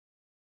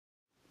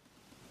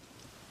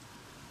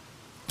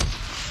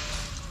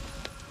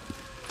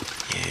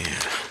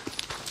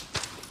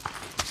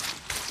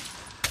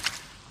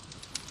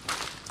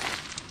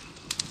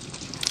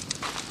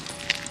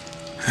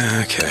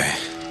Okay.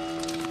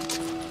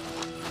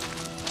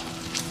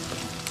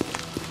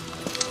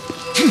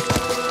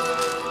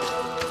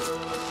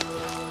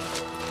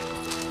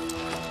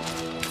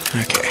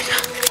 Okay.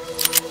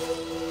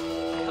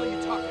 What the hell you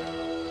talking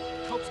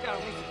about? Cope's got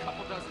at least a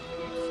couple dozen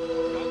peeps.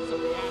 Guns on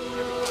the ass and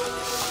every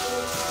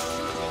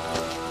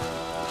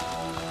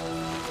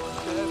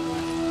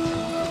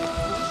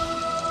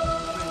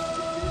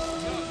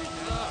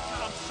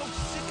I'm so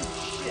sick of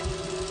shit.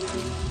 At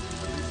least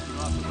we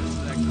don't have to listen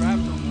to that crap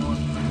no more.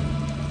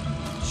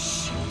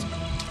 Shit.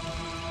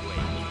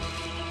 Wait.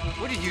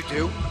 What did you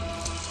do?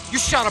 You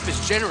shot up his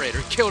generator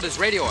and killed his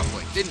radio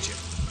uplink, didn't you?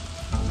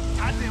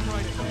 Goddamn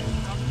right I did.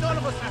 Now none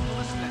of us have to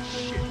listen to that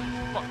shit.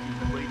 Fuck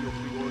you, radio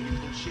free Oregon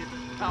bullshit.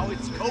 Now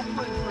it's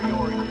Copeland free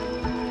Oregon.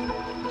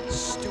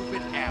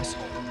 Stupid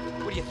asshole.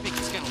 What do you think,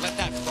 he's gonna let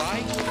that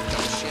fly?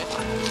 Dumb shit.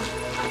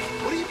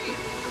 What do you mean?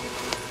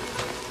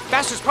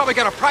 Bastard's probably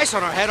got a price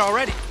on our head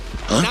already.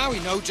 Huh? Now we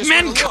know just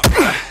where to look.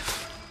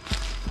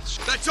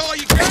 That's all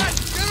you got?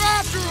 Get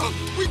after him!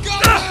 We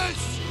got this!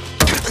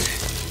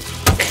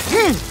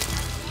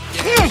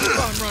 Yeah, keep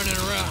on running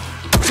around.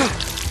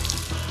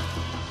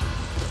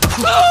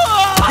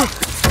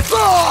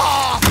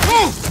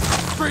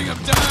 Bring him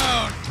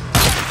down!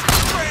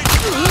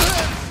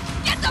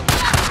 Get the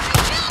bastard!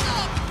 Kill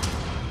him!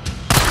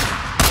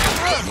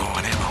 Ammo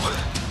on ammo.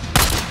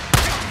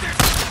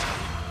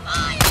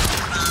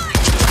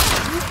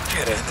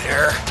 Get in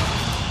there.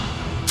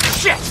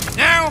 Shit!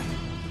 Now!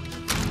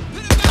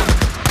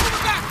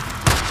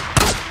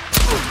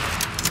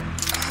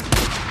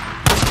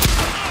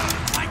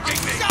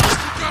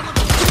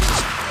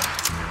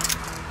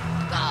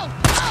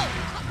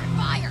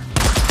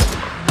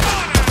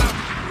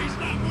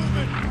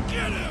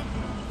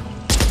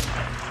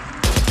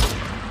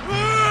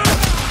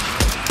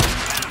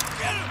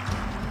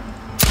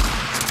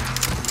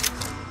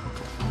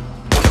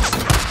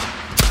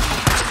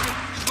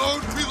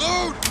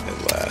 At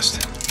last.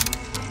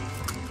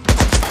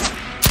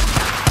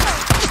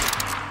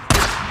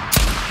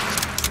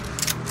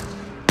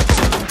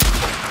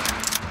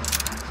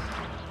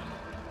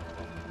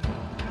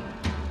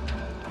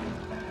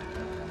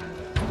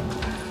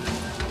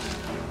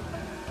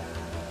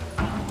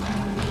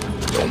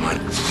 Don't mind.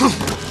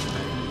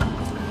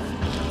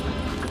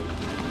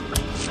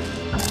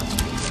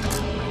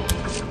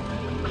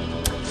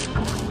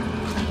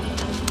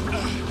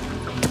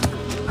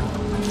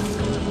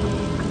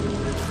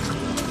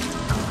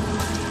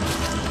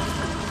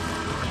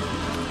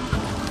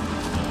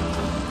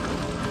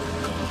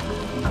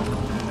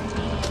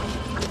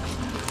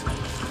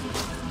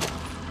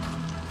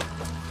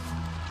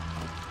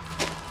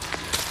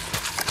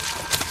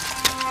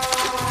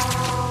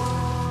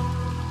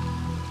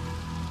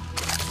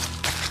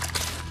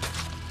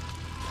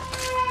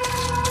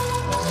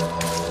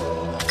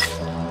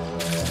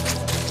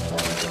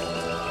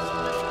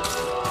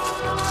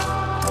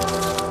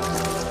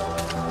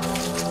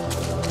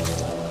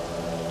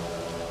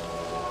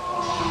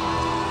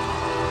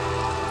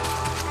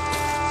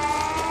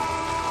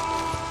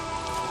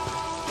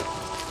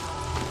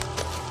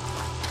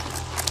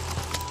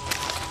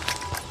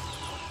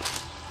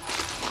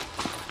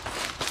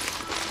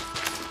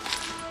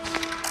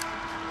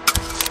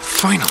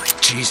 Finally,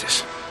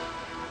 Jesus.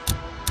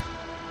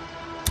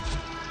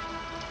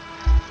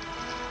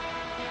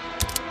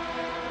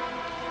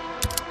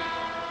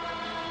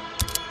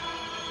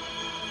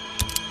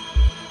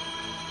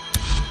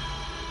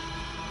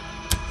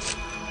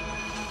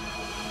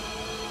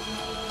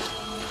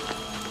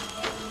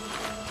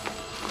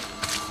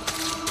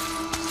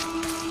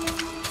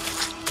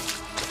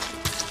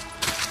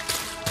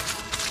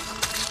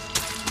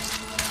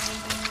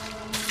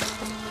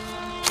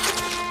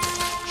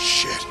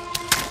 Shit.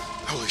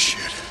 Holy shit.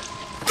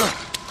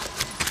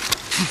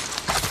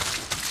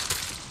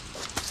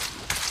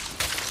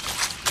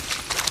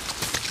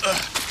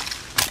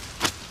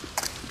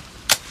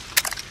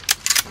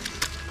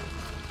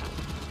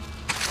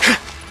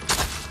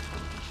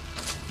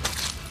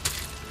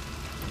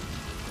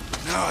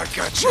 Now I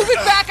got you. Move it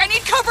back! I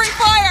need covering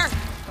fire!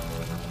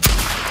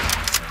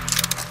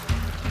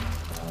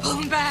 Pull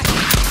him back!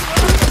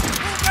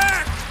 Move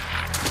back!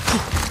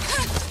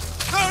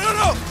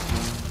 No!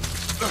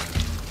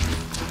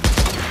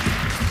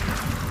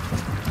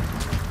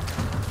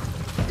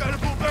 Gotta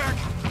pull back!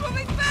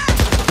 Moving back!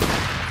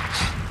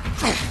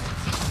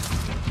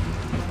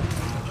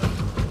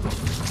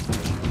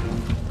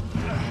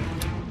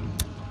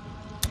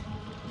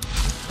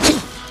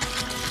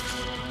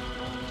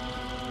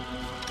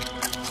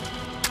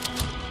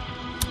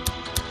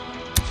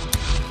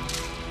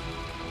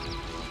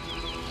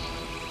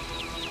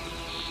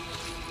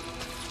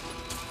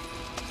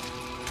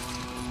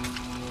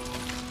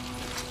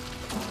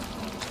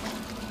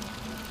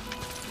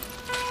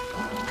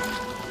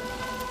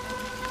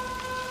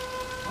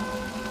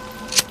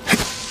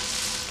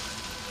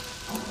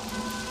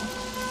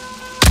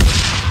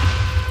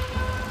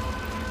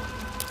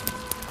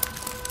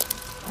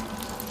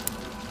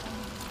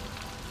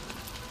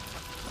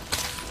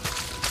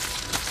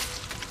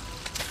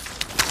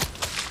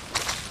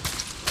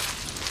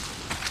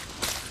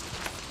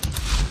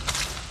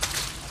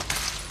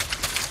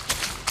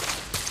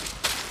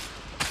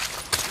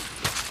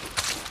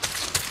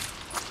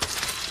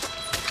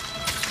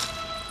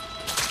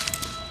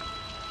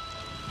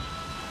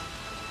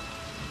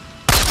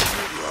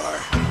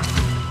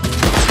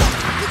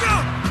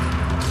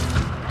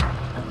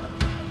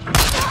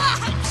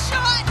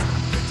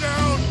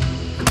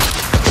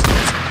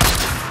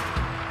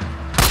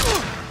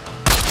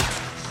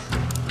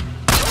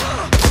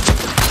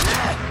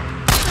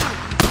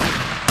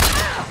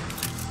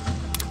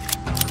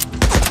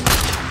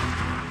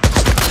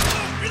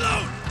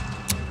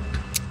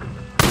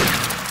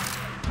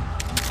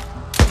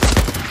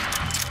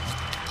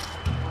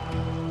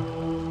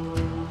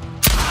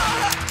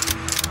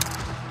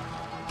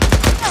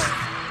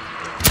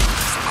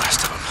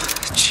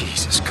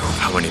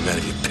 Amen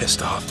if you're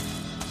pissed off.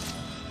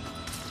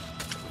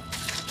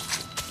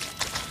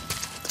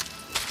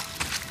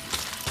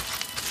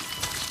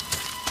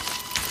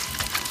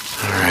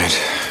 Alright.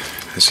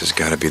 This has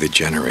got to be the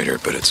generator,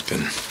 but it's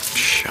been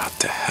shot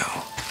to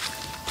hell.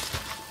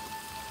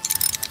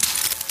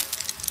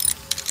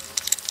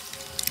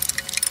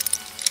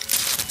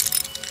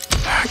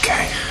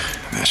 Okay,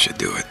 that should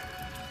do it.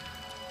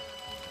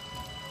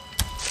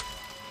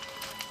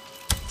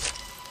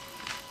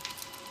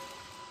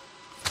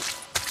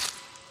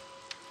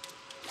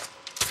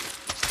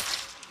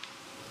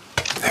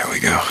 There we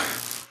go.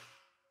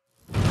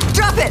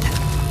 Drop it!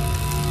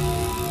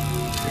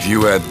 If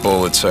you had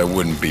bullets, I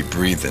wouldn't be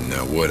breathing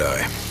now, would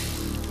I?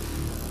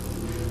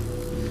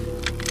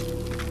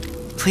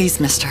 Please,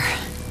 mister.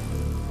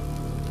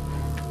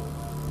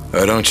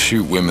 I don't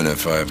shoot women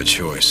if I have a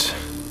choice.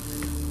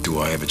 Do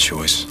I have a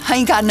choice? I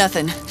ain't got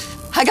nothing.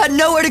 I got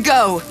nowhere to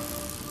go.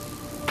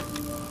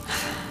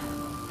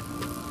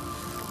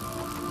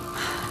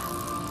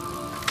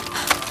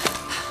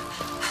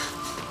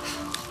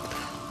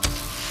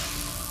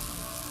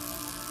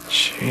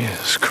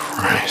 Jesus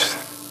Christ.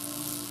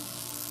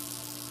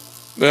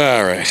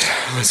 All right,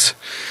 let's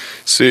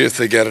see if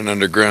they got an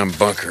underground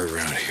bunker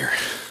around here.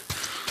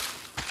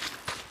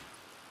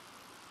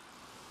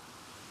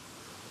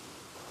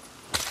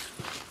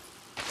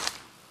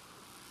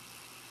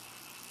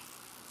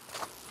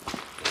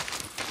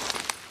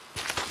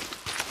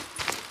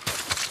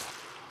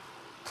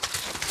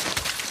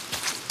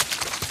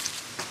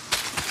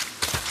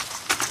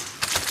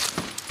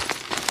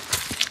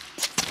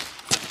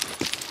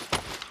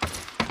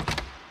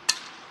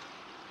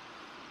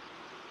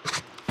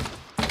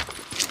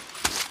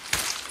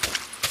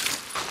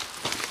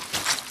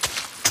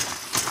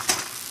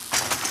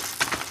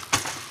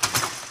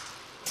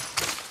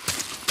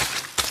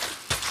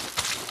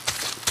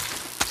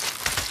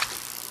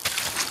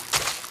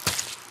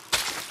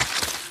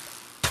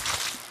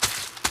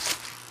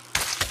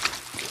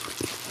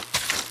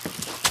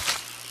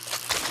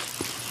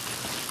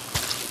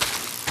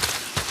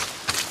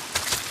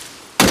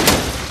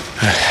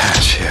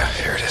 Yeah,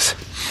 here it is.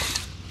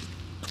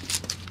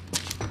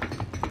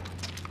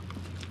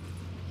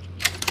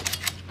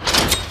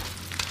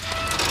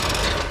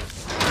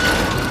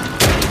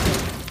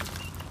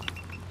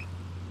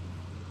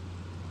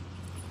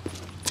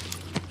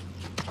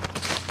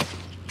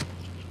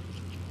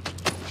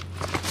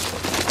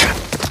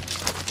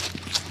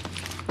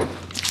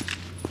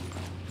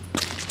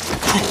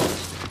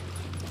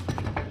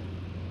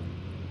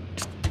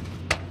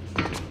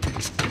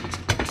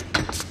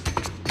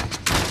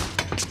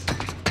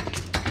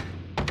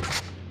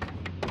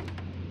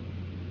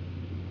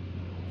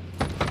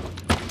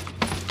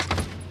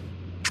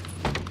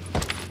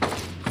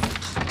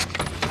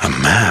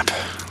 Map.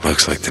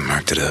 Looks like they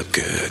marked it up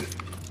good.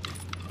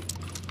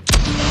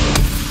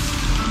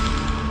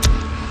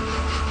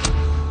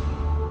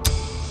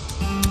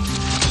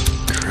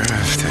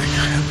 Crafting.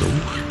 Hello.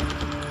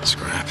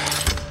 Scrap.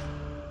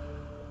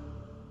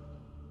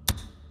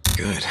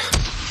 Good.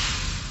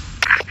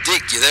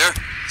 Deke, you there?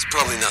 It's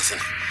probably nothing.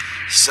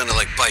 Sounded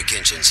like bike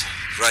engines,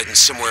 riding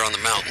somewhere on the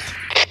mountain.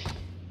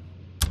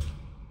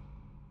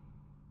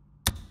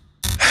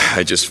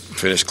 I just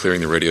finished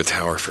clearing the radio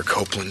tower for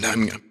Copeland.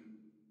 I'm gonna...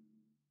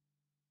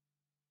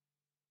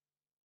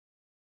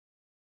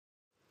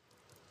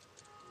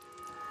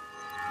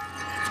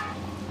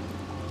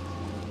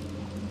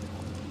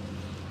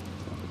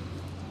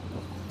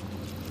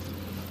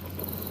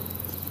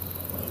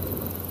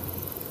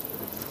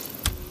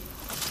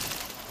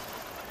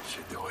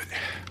 Should do it.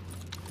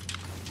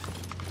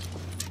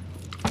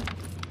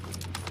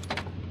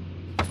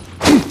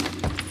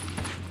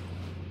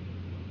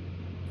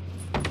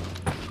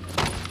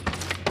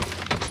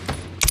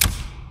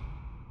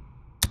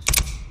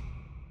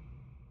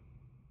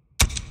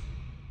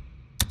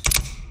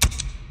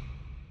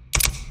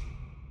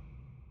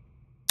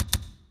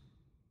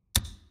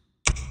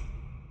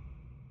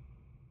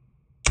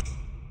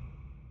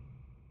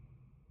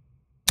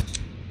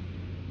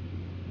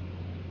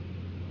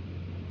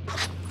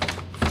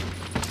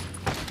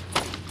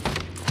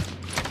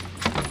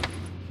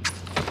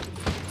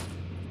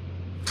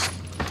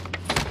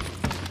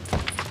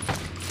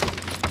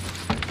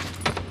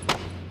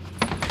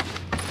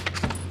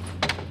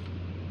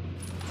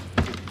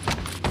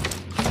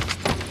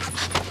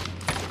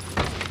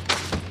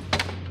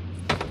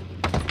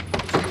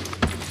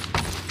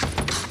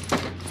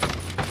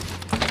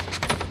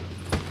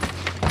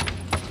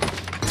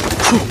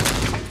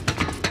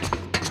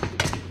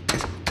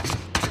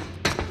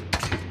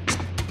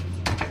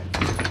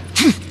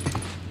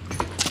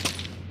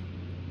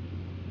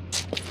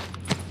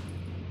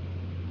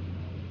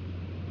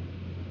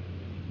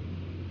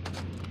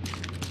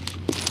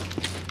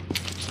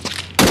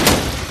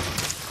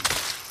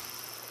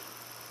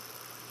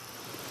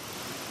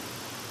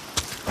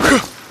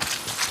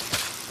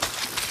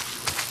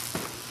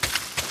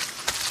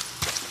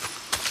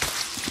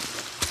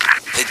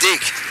 Hey,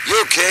 Deke,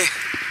 you okay?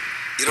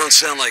 You don't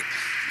sound like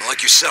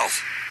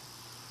yourself.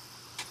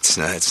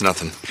 It's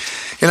nothing.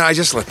 You know, I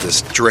just let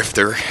this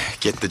drifter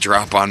get the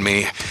drop on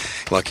me.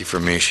 Lucky for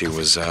me, she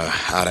was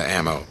out of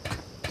ammo.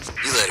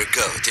 You let her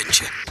go, didn't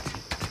you?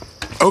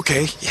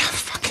 Okay, yeah,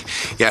 fuck.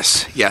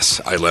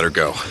 Yes, I let her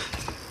go.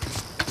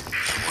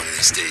 One of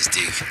these days,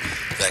 Deke,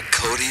 that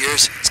code of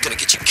yours is gonna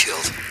get you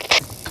killed.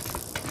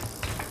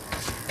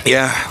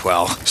 Yeah,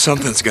 well,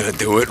 something's gonna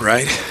do it,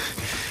 right?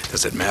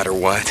 Does it matter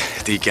what?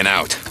 Deacon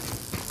out.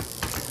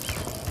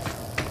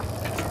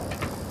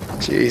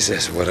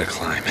 Jesus, what a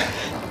climb.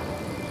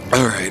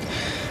 All right,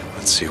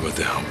 let's see what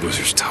the hell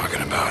Boozer's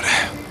talking about.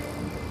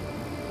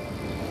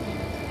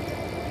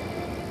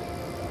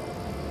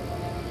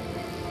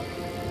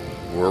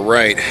 We're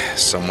right.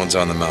 Someone's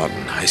on the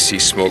mountain. I see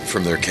smoke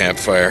from their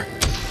campfire.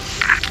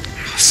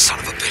 Oh, son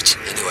of a bitch.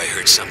 I knew I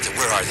heard something.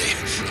 Where are they?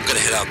 I'm gonna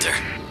head out there.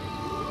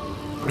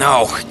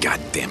 No,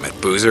 god damn it,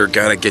 Boozer.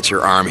 Gotta get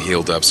your arm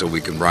healed up so we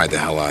can ride the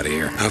hell out of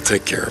here. I'll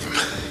take care of him.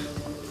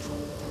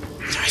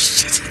 Oh,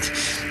 shit.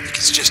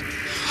 It's just...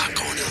 I'm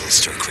going a little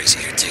stir-crazy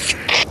here, Dick.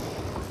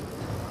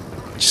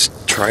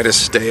 Just try to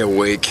stay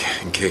awake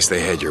in case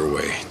they head your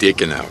way.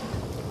 Deacon out.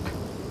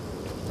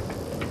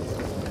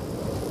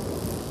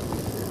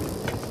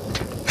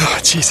 Oh,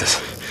 Jesus.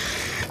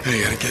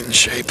 I gotta get in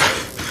shape.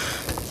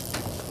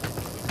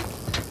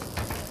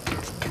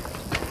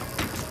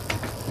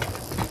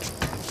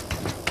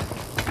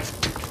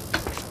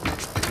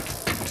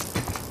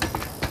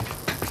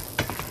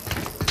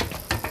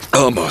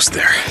 Almost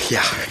there.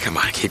 Yeah, come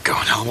on, keep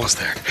going. Almost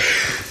there.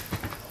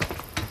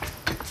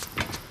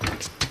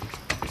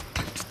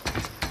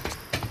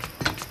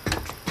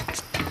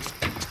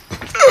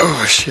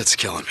 Oh, shit's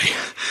killing me.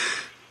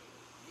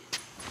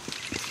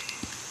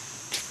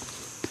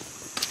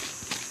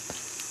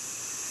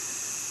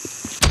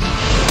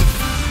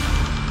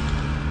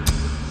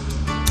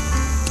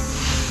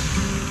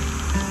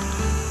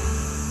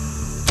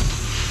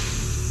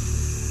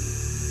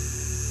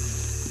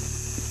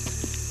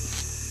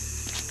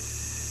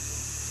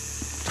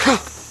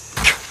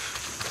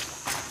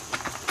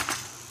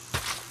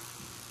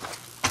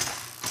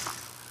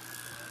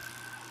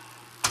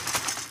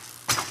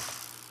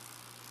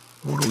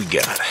 What do we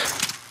got?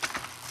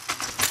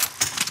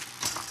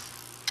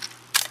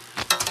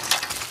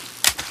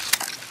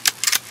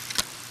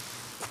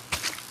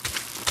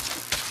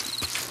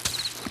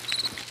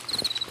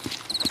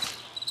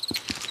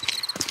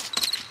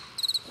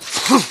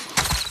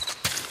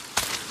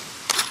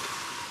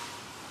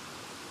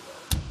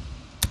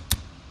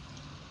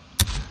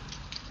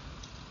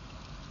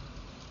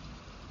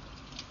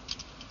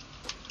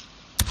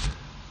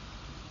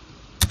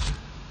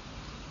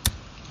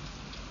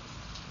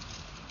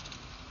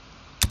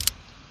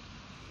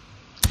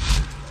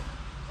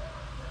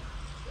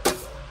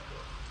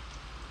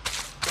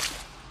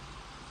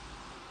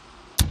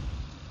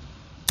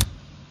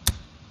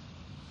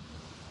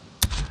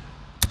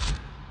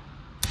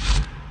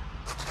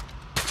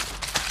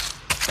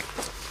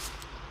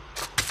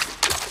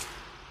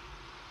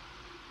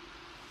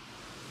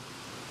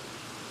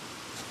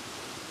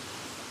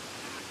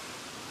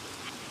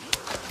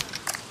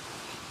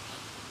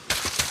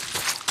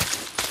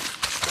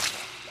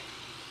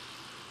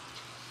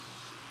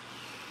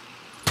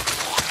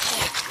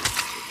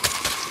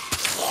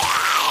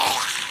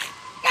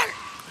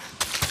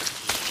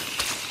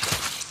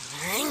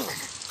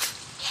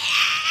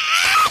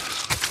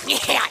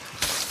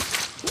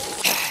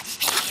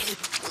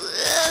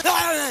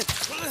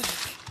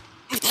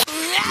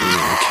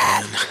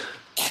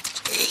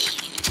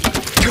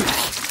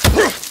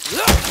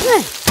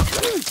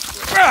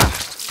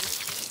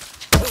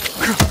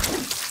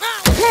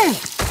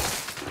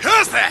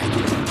 How's that?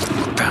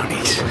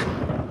 Bounties.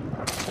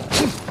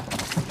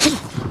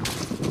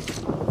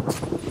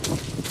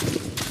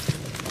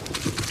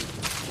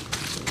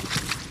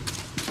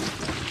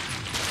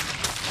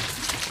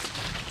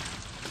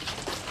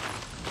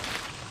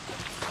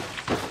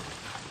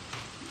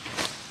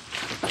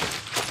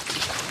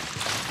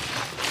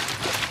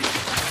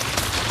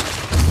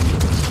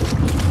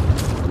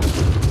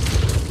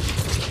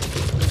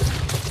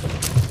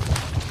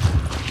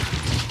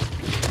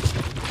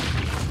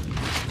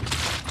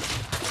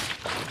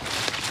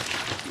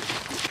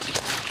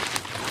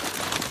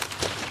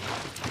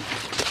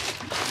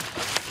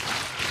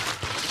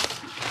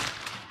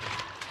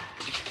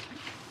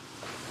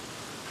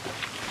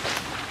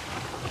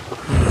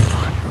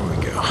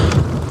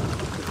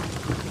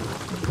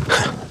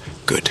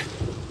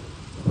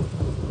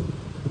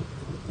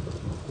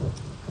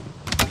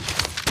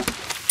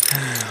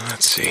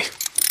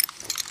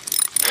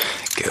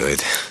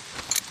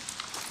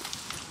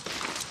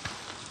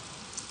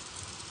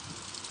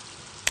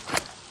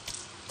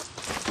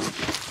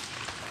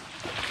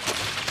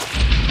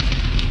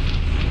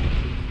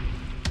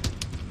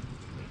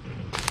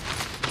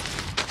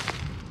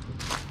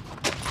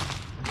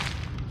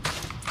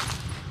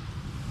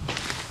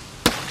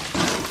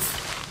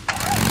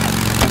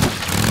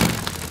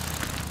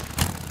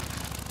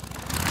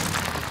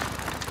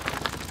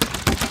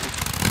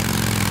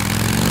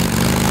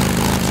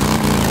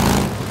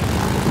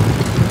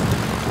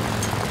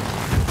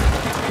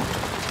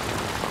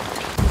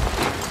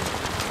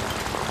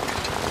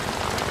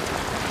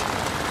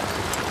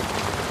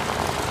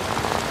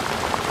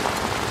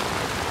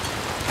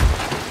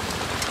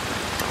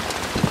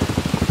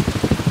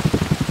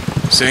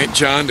 St.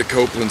 John to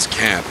Copeland's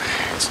camp.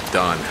 It's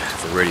done.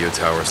 The radio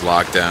tower's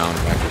locked down.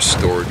 I've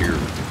restored your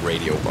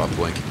radio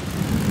uplink.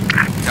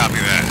 Copy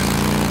that.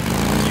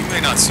 You may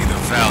not see the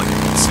value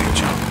in St.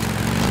 John,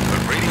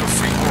 but Radio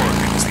Free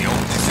Oregon is the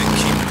only thing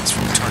keeping us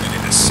from turning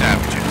into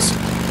savages.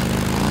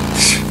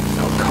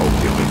 No, Cope,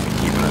 the only thing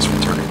keeping us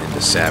from turning into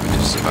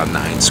savages is about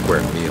 9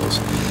 square meals.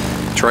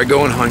 Try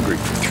going hungry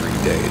for 3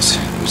 days.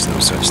 There's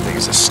no such thing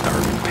as a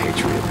starving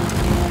patriot.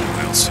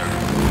 Well, sir,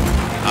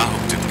 I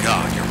hope to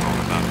God you're wrong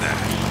about that.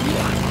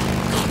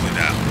 Copeland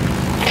out.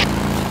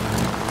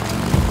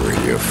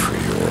 Radio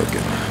Free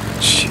Oregon.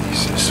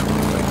 Jesus, what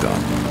have I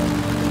done?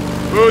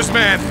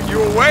 Boozman,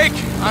 you awake?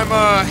 I'm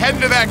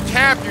heading to that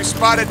camp you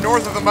spotted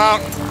north of the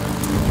mountain.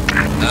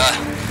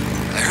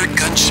 I heard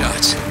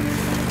gunshots.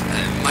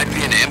 Might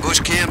be an ambush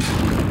camp?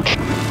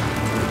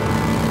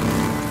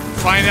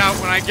 Find out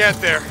when I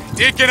get there.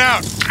 Deacon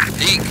out!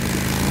 Deke, you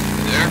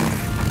there?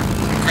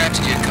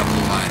 Crafted you a couple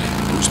of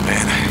items.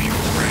 Man, you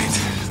were right.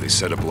 They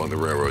set up along the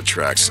railroad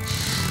tracks.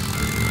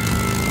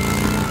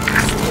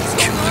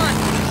 Kill every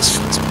one of those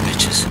sons of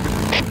bitches.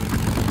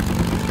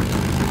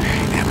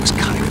 That was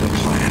kind of the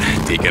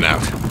plan. Deacon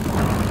out.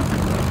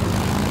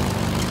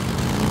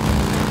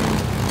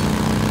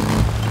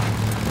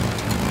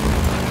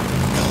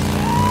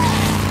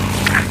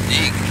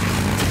 Deke,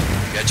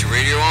 got your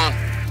radio on?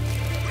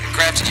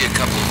 Crafted you a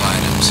couple of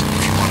items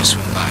if you want to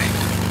swing by.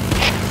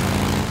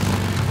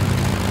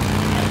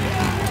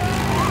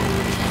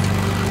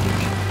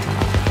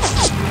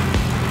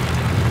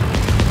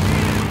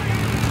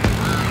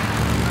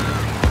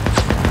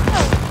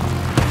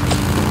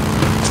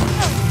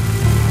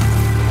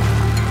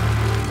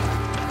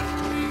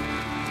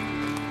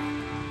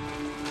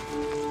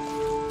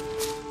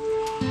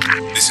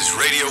 This is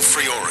Radio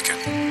Free Oregon.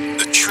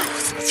 The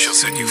truth shall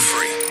set you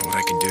free. What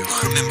I can do?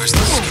 Who remembers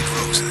the skid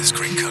rows of this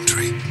great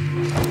country?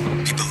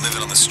 People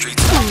living on the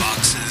streets in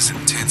boxes and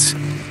tents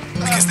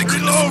because they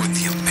couldn't afford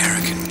the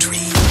American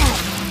dream.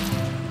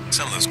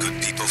 Some of those good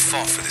people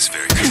fought for this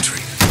very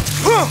country,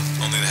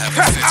 only to have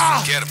their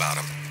feds forget about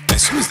them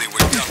as soon as they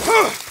were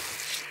done.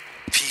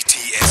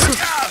 PTSD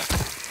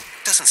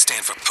doesn't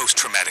stand for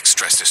post-traumatic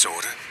stress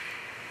disorder.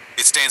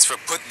 It stands for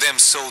put them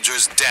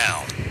soldiers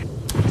down.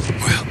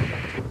 Well,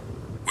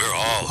 we're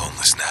all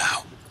homeless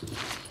now,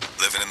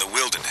 living in the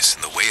wilderness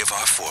in the way of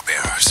our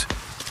forebears.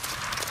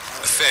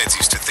 The feds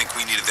used to think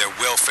we needed their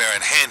welfare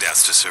and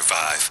handouts to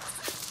survive.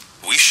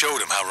 We showed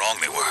them how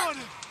wrong they were.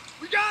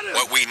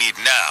 What we need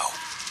now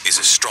is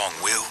a strong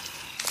will,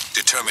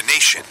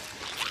 determination,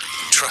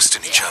 and trust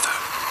in each other.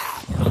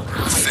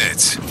 The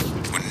feds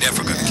were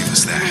never gonna give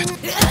us that.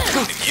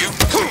 And you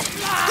want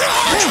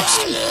our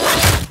trust.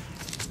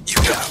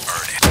 You gotta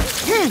earn it.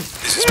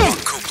 This is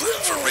Mark Copeland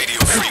for Radio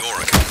Free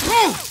Oregon.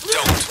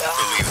 Don't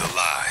believe the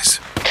lies.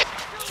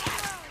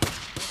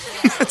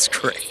 That's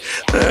great.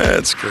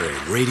 That's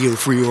great. Radio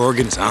Free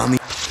Oregon is on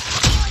the...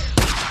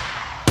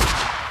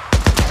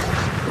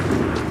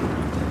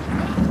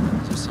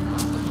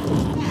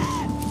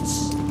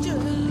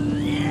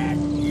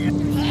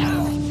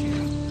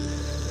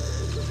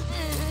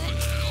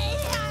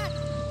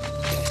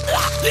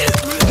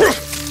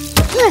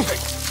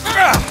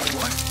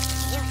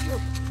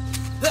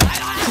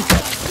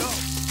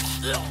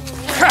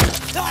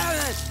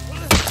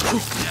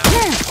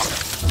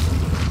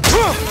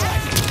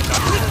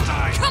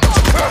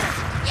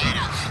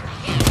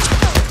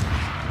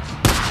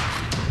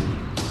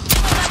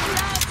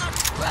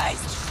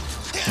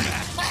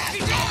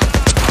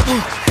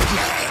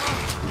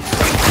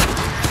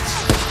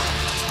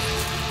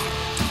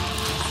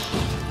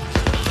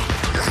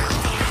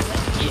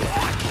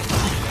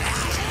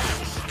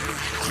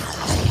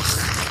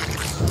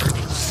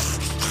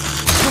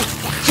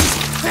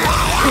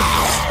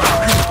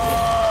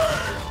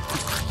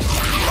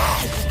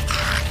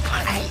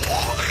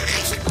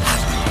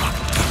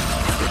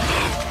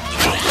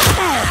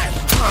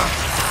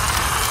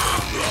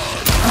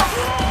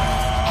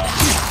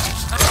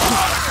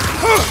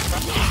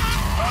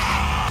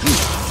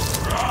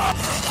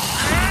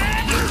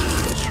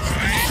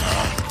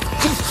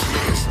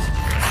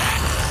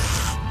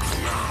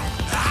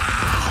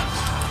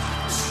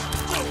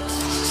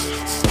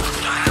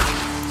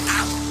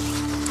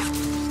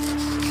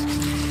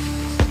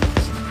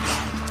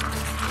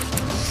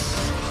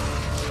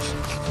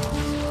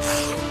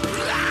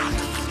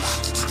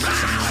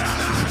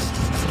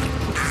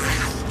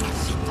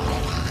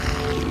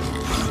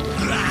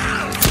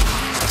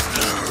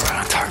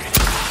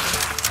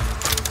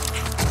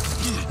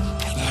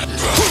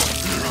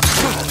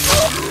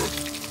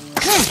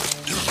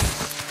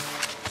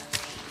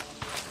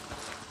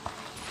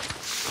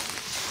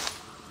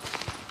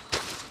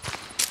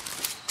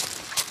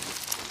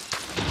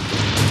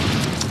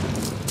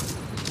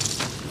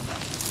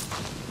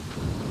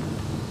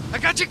 I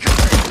got you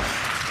covered!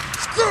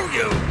 Screw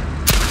you!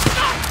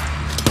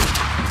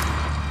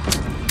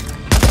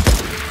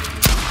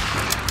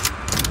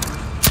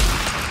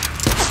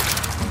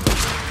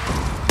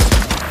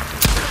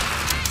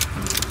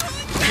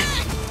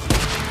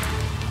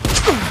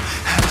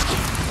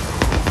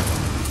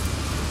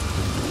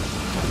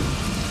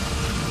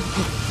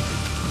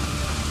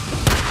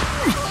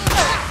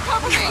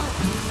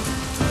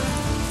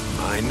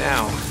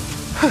 now.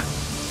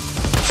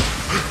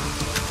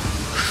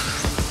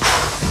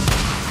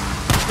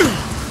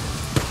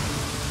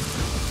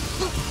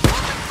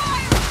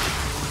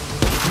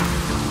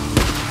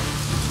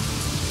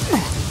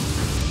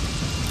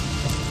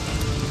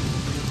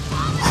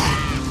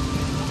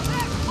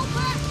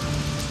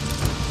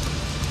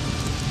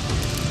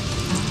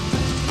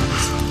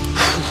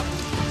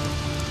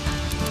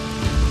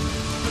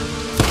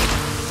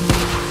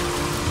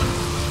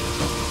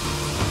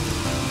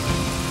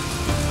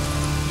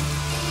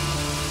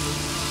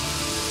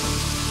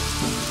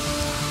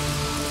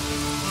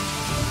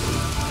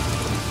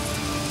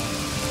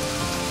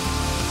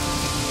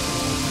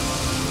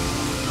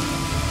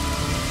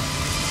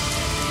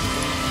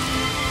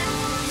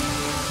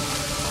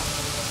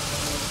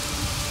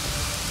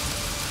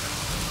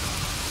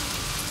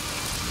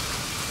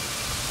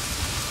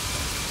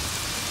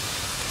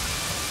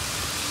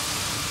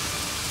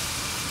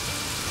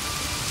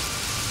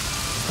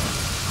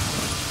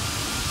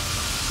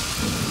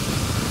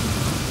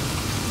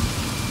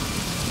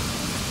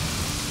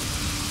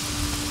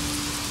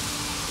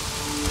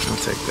 I'll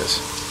take this.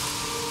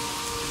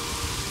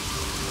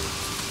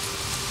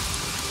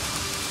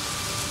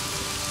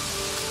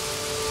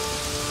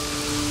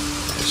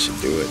 That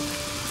should do it.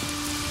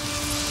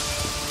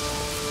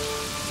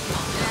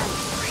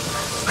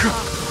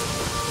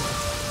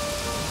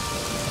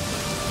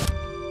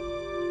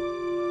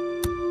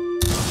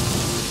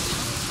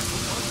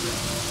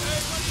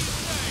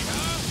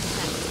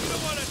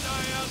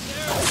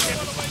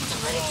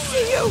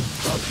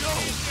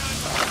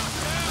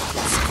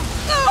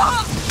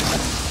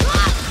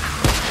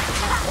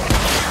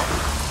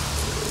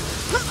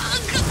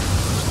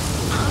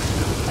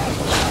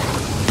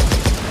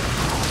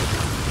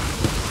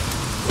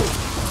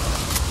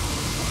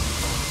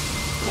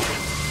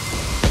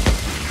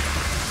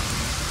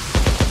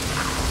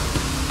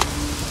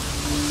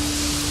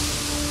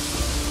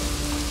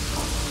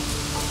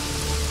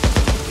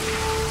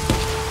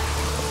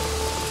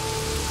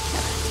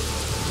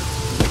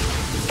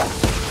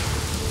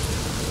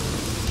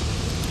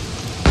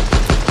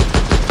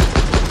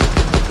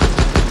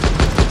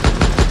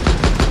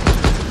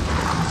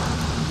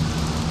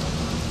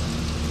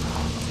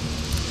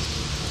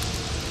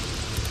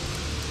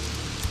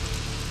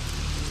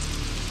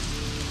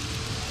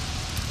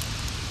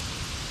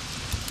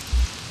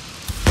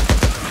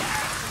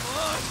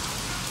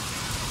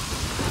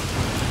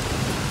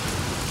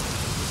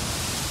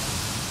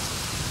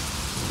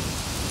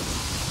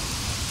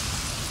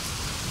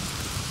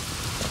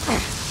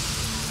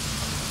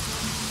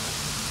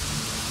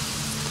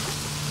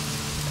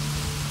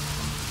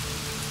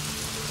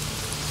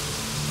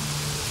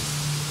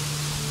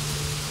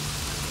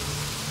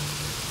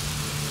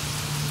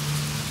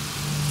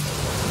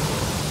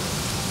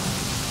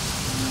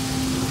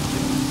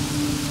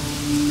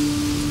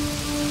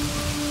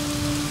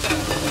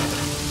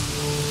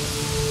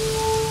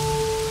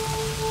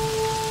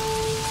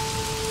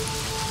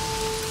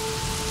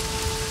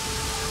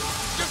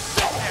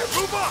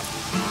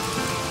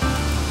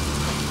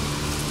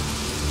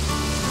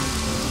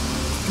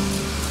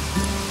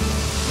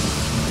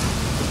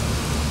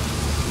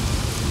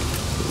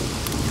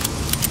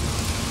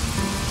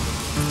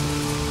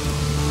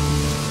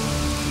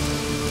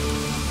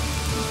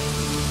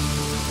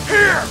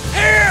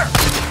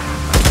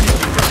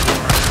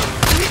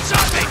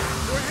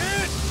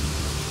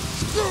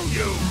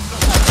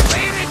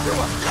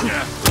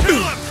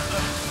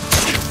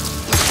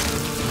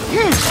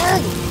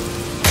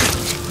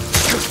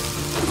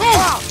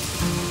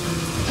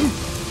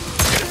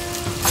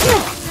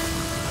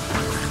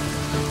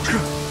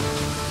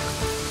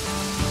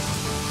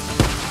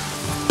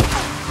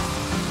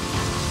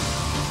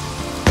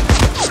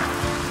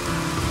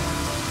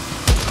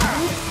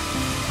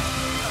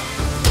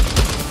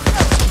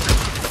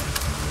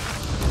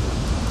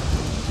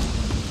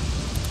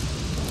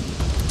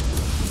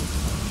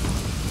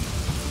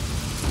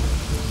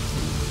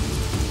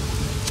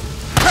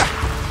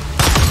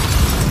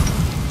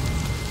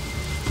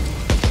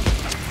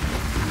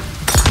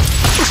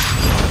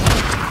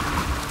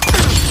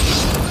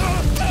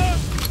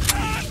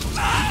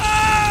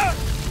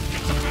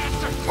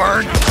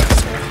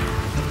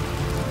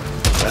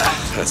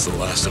 That's the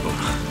last of them.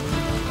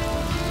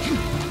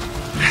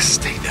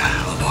 Stay the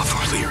hell off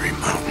O'Leary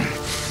Mountain.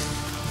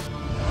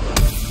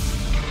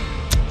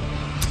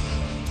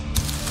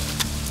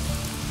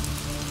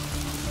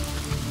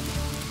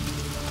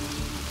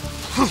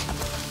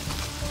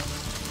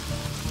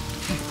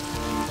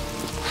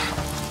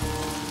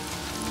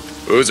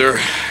 Boozer,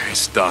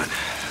 it's done.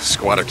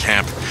 Squatter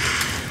camp.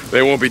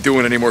 They won't be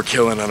doing any more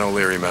killing on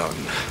O'Leary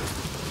Mountain.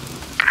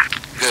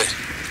 Good.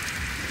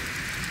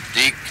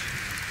 Deke,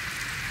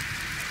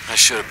 I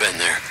should have been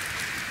there.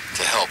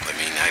 To help, I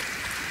mean,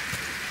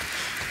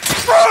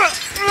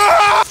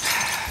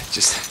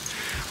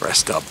 Just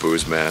rest up,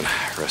 Booze, man.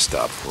 Rest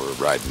up. We're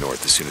riding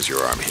north as soon as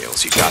your arm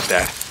heals. You got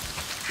that?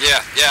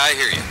 Yeah, I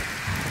hear you.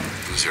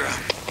 Boozer out.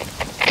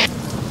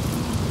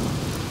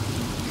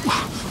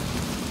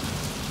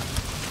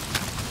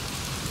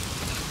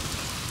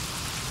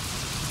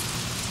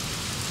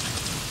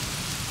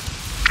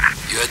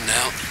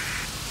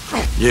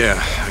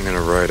 Yeah, I'm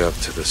gonna ride up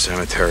to the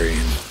cemetery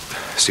and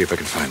see if I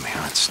can find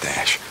Leon's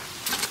stash.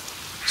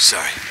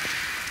 Sorry.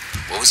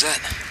 What was that?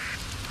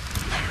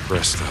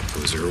 Rest up,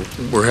 loser.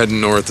 We're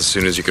heading north as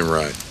soon as you can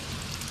ride.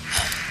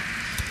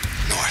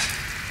 North.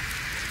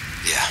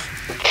 Yeah.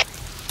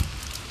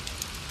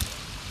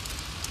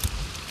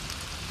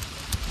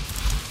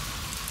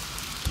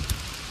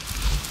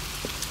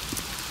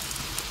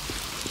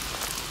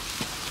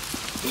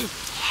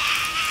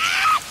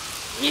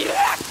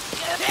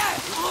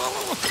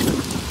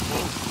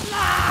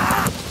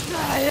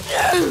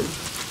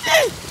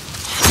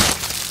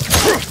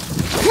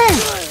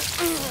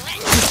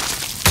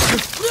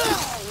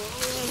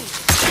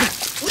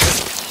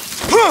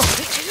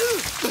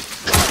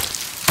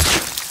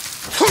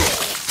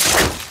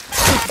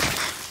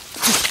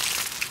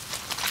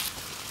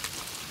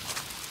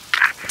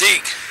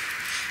 Deke,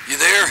 you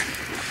there?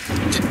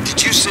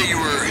 Did you say you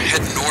were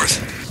heading north?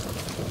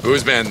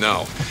 Boozman,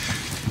 no.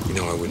 You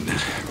know I wouldn't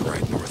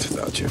ride north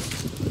without you.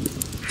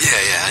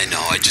 Yeah, I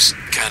know. I just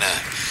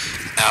kinda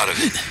out of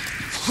it.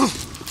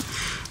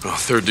 Well,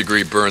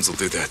 third-degree burns will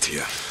do that to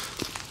you.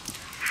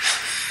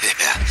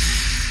 Yeah.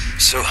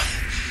 So,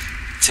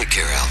 take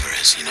care,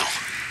 Alvarez, you know.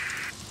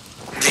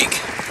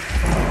 Deke,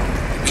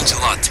 it means a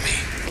lot to me.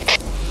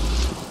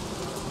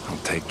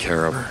 I'll take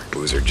care of her,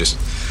 Boozer. Just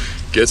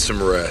get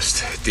some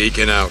rest.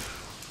 Deacon out.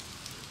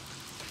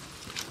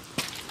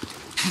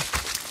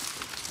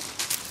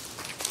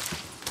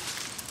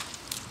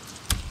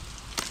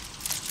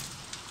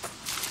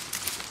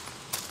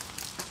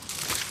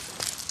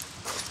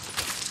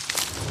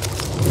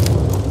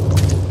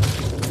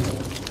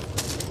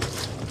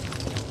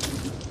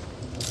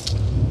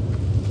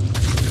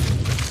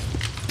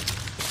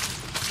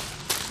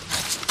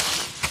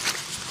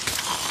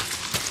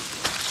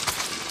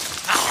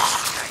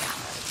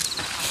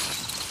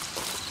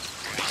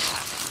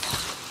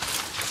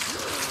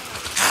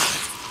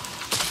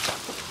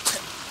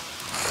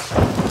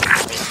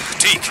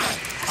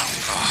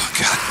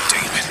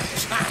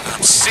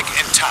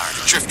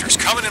 Drifters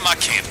coming in my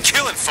camp,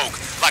 killing folk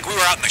like we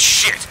were out in the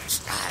shit.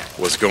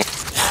 What's going...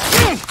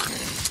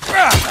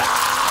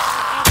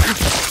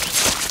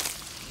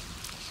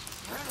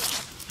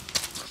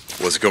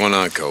 What's going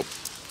on, Cope?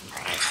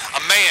 A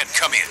man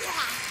come in,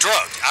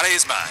 drugged out of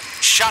his mind,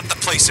 shot the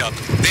place up,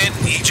 then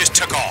he just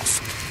took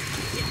off.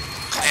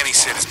 And he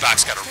said his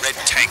bike's got a red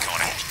tank on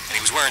it, and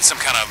he was wearing some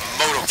kind of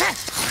moto...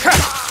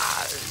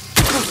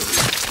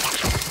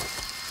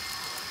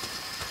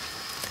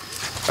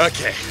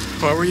 Okay,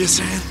 what were you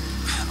saying?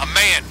 A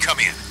man come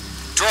in,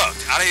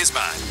 drugged out of his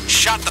mind,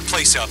 shot the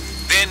place up,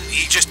 then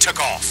he just took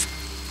off.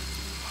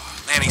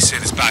 And he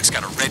said his bike's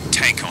got a red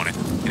tank on it,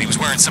 and he was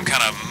wearing some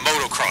kind of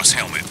motocross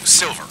helmet,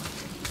 silver.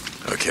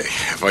 Okay,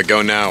 if I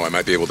go now, I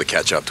might be able to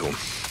catch up to him.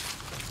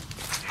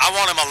 I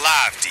want him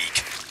alive,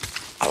 Deke.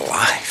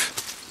 Alive?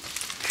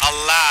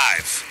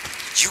 Alive.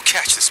 You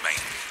catch this man,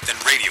 then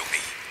radio me.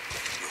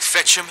 We'll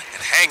fetch him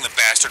and hang the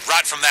bastard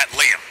right from that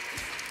limb.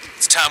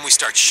 It's time we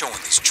start showing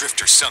these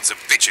drifter sons of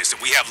bitches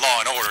that we have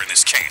law and order in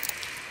this camp.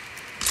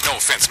 No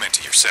offense meant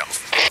to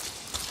yourself.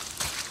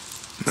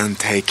 None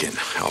taken.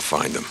 I'll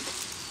find them.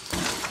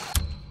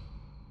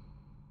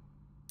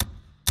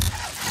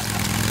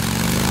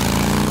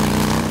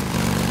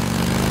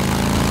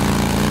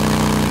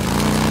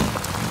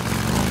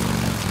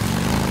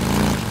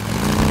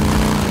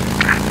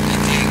 Hey,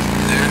 Deke,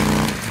 you there?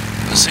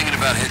 I was thinking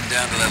about heading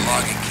down to that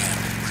logging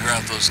camp, clear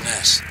out those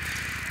nests.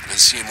 I've been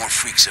seeing more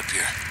freaks up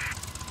here.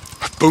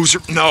 Boozer,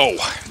 no,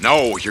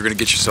 you're gonna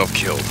get yourself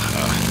killed.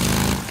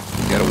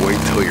 You gotta wait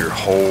till you're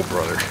whole,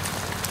 brother.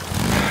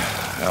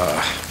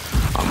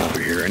 I'm over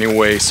here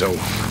anyway, so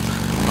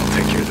I'll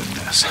take care of the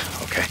mess,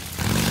 okay?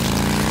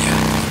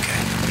 Yeah, okay.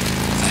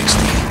 Thanks,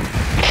 Deke.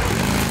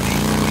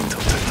 Wait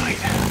till tonight.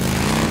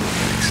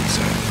 Fix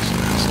inside these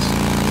nests.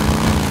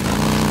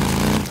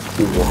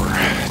 Or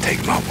take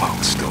them out while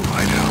it's still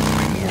light out.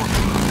 There'll be more of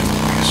them.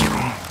 Be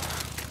strong.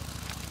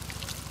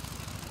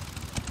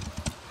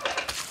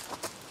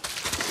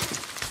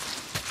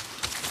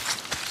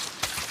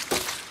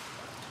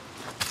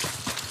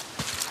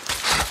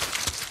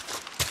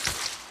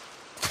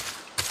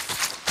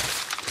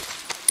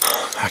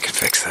 I can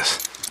fix this.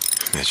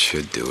 That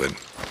should do it.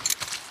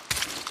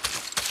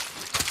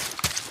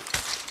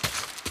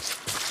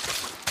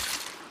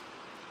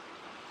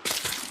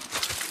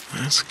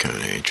 That's kind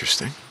of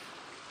interesting.